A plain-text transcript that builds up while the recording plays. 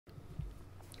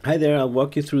Hi there, I'll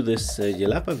walk you through this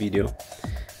Yelapa video.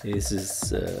 This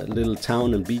is a little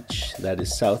town and beach that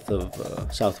is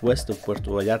southwest of Puerto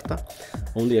Vallarta,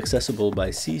 only accessible by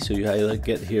sea, so you either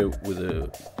get here with a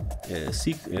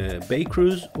bay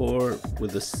cruise or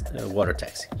with a water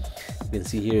taxi. You can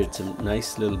see here it's a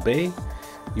nice little bay.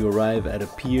 You arrive at a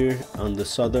pier on the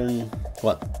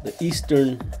the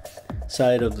eastern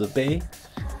side of the bay.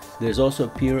 There's also a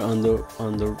pier on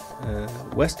the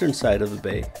western side of the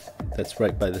bay. That's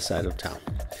right by the side of town.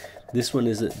 This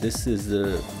is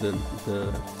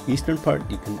the eastern part.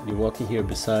 You're walking here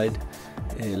beside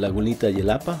Lagunita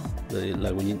Yelapa, the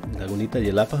Lagunita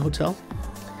Yelapa Hotel.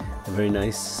 A very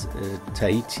nice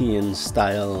Tahitian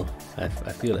style. I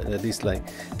feel at least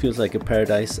feels like a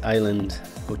paradise island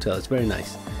hotel. It's very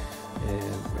nice.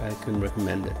 I can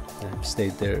recommend it. I've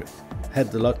stayed there.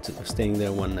 Had the luck of staying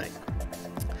there one night.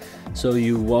 So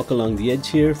you walk along the edge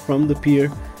here from the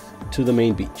pier to the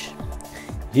main beach.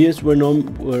 Here's where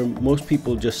most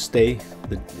people just stay.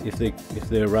 If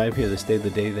they arrive here, they stay the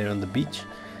day there on the beach,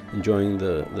 enjoying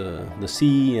the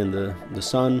sea and the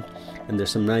sun. And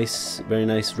there's some very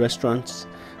nice restaurants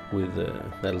with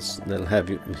that'll have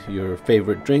your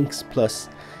favorite drinks plus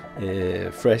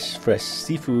fresh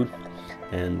seafood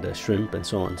and shrimp and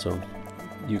so on. So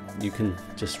you can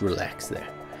just relax there.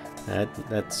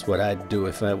 That's what I'd do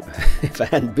if I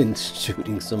hadn't been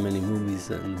shooting so many movies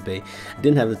in the bay. I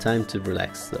didn't have the time to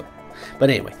relax though.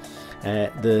 But anyway,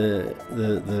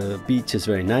 the beach is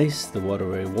very nice. The water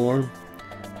very warm.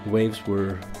 The waves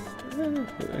were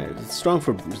strong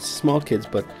for small kids,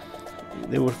 but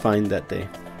they were fine that day.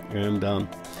 And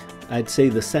I'd say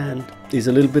the sand is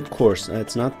a little bit coarse.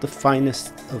 It's not the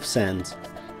finest of sands.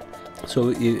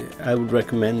 So I would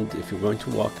recommend, if you're going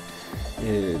to walk,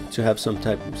 to have some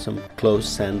closed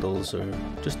sandals or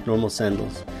just normal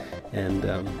sandals, and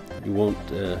you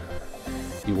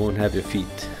won't have your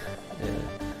feet.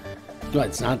 Well,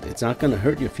 it's not going to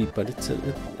hurt your feet, but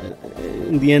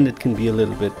in the end it can be a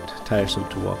little bit tiresome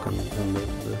to walk on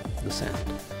the sand.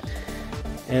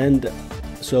 And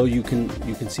so you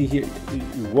can see here,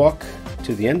 you walk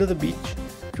to the end of the beach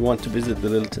if you want to visit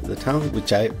the town,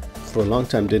 which I for a long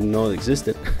time didn't know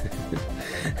existed.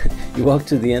 You walk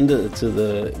to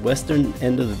the western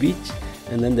end of the beach,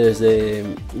 and then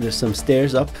there's some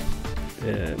stairs up.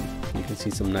 You can see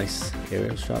some nice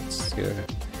aerial shots here.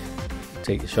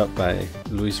 Take a shot by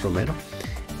Luis Romero,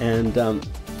 and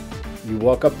you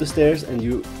walk up the stairs and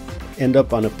you end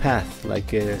up on a path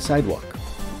like a sidewalk,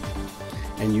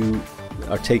 and you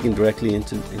are taken directly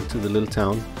into the little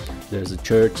town. There's a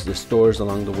church, there's stores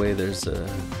along the way, there's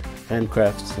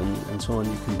handcrafts and so on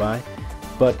you can buy,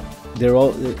 but they're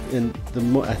all in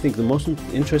I think the most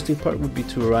interesting part would be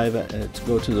to arrive to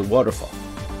go to the waterfall,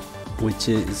 which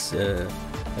is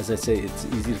as I say, it's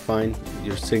easy to find.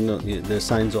 Your signal, there's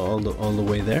signs all the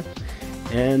way there,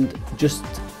 and just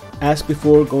ask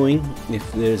before going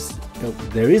if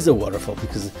there is a waterfall,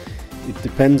 because it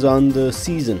depends on the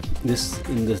season.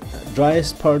 In the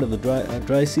driest part of the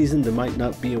dry season, there might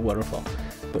not be a waterfall,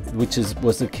 but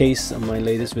was the case on my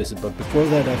latest visit. But before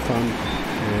that, I found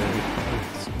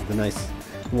the nice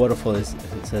waterfall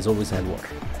has always had water.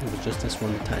 It was just this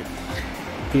one time.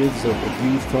 Here's a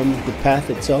view from the path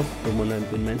itself, the one I've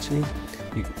been mentioning.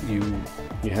 You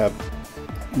have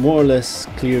more or less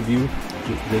clear view.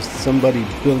 There's somebody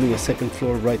building a second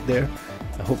floor right there.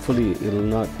 Hopefully it'll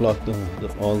not block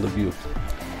all the view.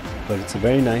 But it's a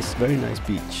very nice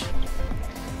beach.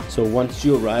 So once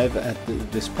you arrive at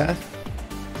this path,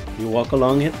 you walk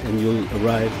along it and you'll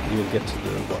get to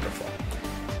the waterfall.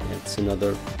 It's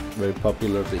another very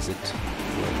popular visit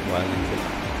while in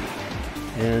Yelapa.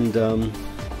 And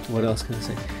what else can I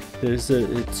say?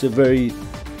 It's a very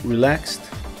relaxed,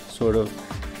 sort of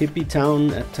hippie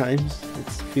town at times. It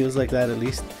feels like that, at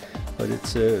least. But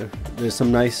there's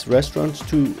some nice restaurants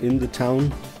too in the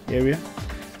town area,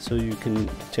 so you can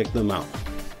check them out.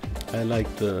 I like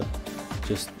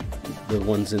just the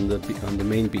ones on the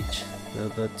main beach.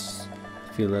 I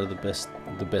feel they're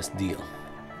the best deal.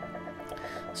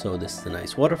 So this is a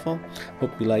nice waterfall.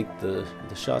 Hope you liked the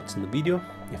shots in the video.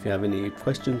 If you have any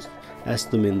questions, ask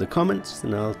them in the comments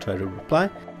and I'll try to reply.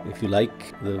 If you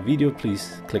like the video,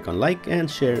 please click on like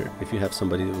and share if you have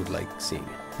somebody that would like seeing it.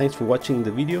 Thanks for watching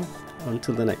the video.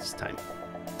 Until the next time.